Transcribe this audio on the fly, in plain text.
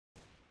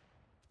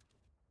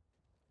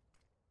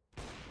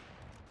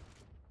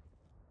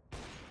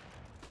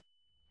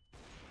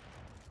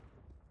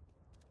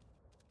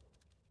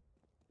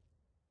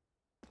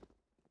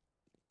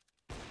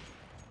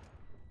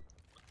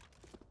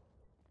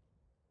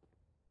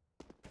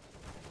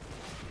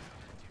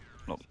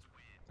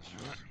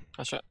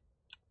Flash it.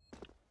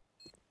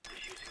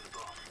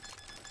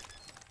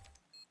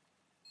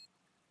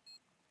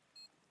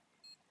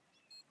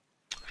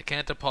 I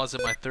can't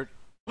deposit my third.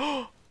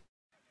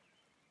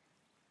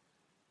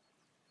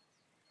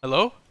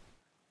 Hello?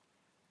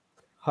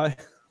 Hi.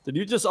 Did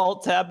you just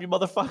alt tab, you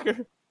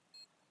motherfucker?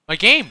 My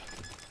game!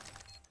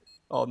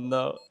 Oh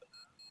no.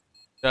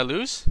 Did I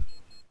lose?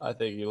 I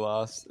think you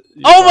lost.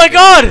 You Oh my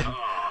god!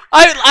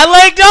 I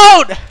lagged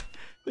out!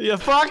 You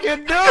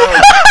fucking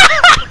dude!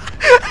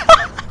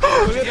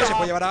 Se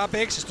puede llevar a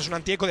Apex. Esto es un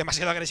antieco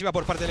demasiado agresiva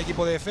por parte del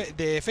equipo de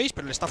Faze,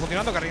 pero le está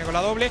funcionando. Carga con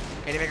la doble.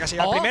 NBK se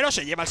lleva el primero,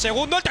 se lleva el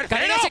segundo, el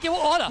tercero.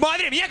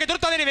 ¡Madre mía, qué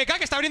torta de NBK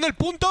que está abriendo el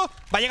punto!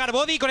 Va a llegar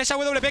Body con esa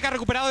WP que ha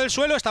recuperado del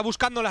suelo. Está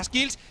buscando las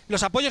kills.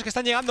 Los apoyos que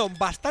están llegando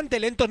bastante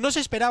lentos. No se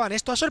esperaban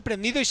esto. Ha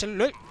sorprendido y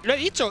lo he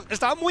dicho.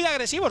 Estaban muy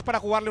agresivos para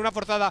jugarle una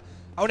forzada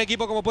a un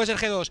equipo como puede ser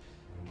G2.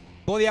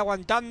 Body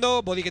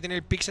aguantando, Body que tiene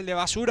el pixel de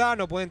basura,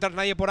 no puede entrar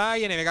nadie por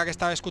ahí. NBK que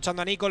estaba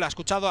escuchando a Niko, lo ha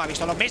escuchado, ha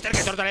visto a los Masters,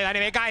 que torta le da a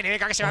NBK,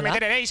 NBK que se va a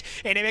meter en Ace,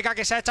 NBK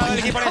que se ha echado el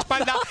equipo a la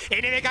espalda,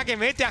 NBK que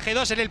mete a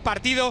G2 en el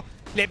partido,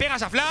 le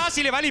pegas a Flash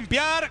y le va a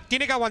limpiar,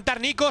 tiene que aguantar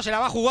Niko, se la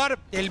va a jugar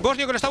el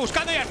bosnio que lo está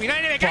buscando y al final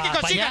NBK que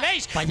consigue el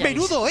Ace.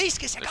 Menudo Ace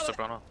que se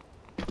acaba.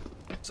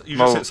 You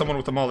just hit someone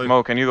with the molly.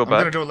 Mo, can you go back?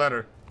 I'm gonna do a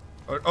ladder.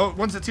 Oh,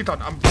 one's at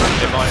Teton. I'm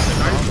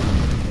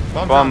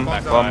Bomb.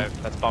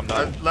 That's bomb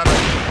down. Ladder.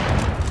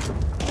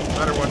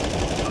 Ladder one.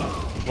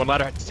 One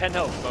ladder. 10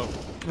 health. Oh.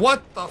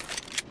 What the?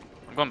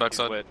 I'm going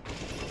backside.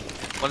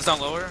 One's down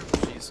lower.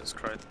 Jesus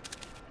Christ.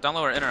 Down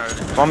lower, inner.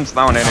 Bomb's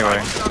down anyway.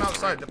 Bomb's down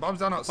outside. The bomb's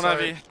down outside. One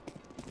heavy.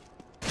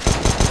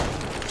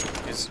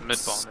 He's mid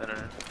bomb,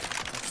 inner.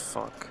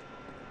 Fuck.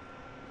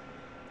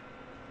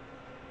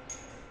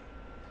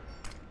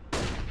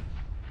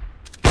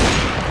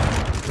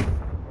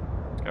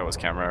 That was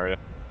camera area.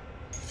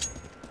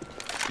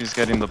 He's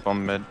getting the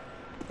bomb mid.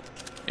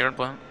 You're in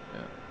plant?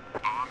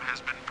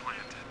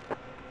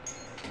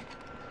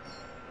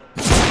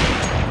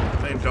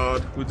 Thank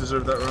God, we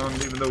deserved that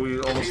round, even though we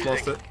almost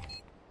lost it.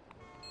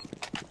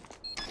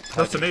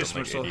 That's an ace,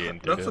 Mitchell.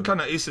 That's the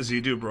kind of aces you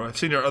do, bro. I've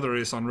seen your other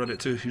ace on Reddit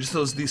too. You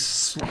just these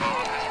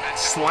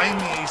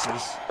slimy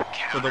aces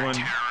for the win.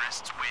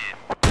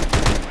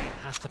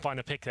 Has to find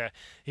a pick there.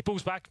 He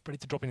pulls back, ready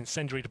to drop an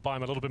incendiary to buy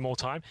him a little bit more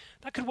time.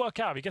 That could work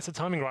out if he gets the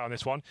timing right on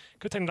this one.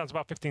 Could take him down to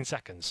about 15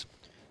 seconds.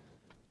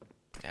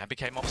 Yeah,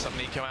 became off some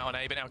Niko out on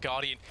A, but now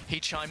Guardian, he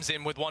chimes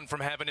in with one from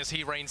heaven as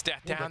he rains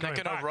death down. They're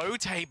going to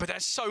rotate, but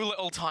there's so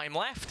little time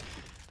left.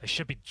 They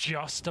should be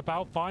just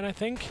about fine, I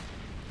think.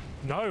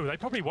 No, they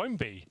probably won't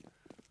be.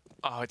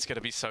 Oh, it's going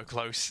to be so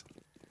close.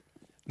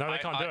 No, they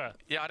can't do it.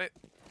 Yeah,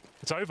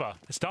 it's over.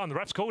 It's done. The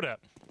ref's called it.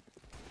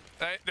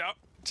 No,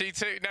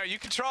 G2, no, you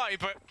can try,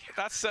 but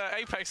that's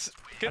Apex.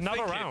 Good Another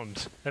thinking.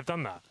 round. They've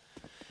done that.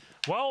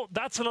 Well,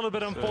 that's a little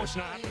bit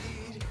unfortunate.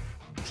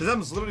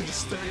 Shazam's literally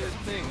just staring at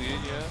thing, dude,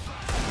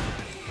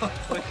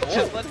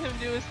 Just let him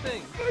do his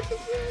thing.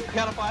 I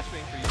got a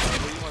flashbang for you.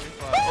 What do you want me to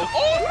fly?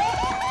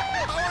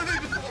 How are they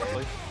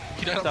doing?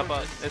 You don't step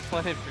up. It's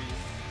playing for you.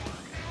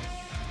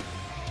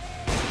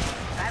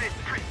 That is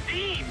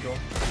pristine!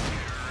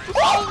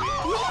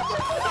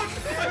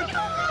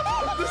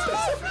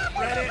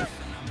 Reddit.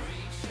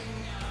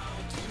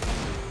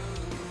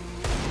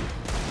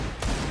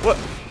 What?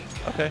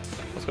 Okay,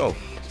 let's go.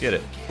 Let's get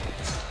it.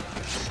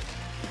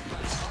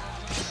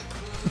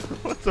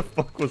 What the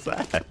fuck was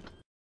that?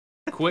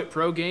 Quit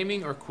pro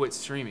gaming or quit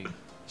streaming?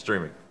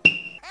 Streaming.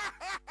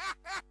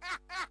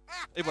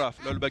 Et voilà,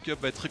 là le backup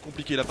va être très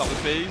compliqué de la part de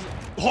Faze.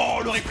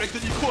 Oh, le réflexe de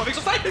Niko avec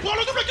son snipe, il prend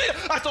le double kill.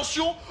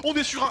 Attention, on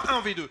est sur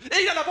un 1v2.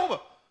 Et il a la bombe.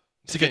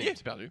 C'est gagné.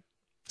 C'est perdu.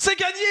 C'est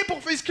gagné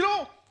pour Faze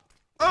Clan.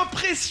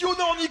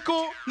 Impressionnant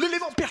Niko,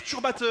 l'élément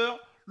perturbateur,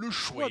 le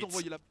choix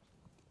d'envoyer la...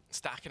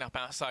 Stacking up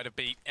outside of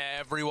B.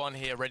 Everyone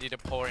here ready to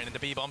pour in, and the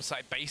B bomb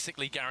site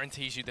basically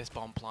guarantees you this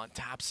bomb plant.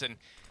 Tabsen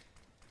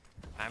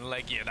and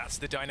Legia, that's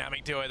the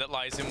dynamic duo that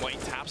lies in wait.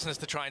 Tabsen has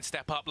to try and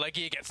step up.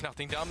 Legia gets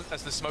nothing done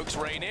as the smokes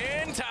rain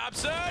in.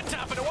 Tabsen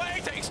tapping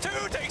away, takes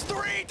two, takes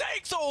three,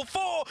 takes all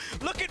four.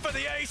 Looking for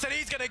the ace and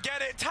he's gonna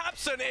get it.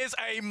 Tabsen is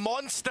a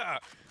monster.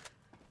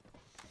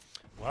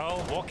 Well,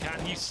 what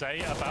can you say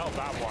about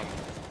that one?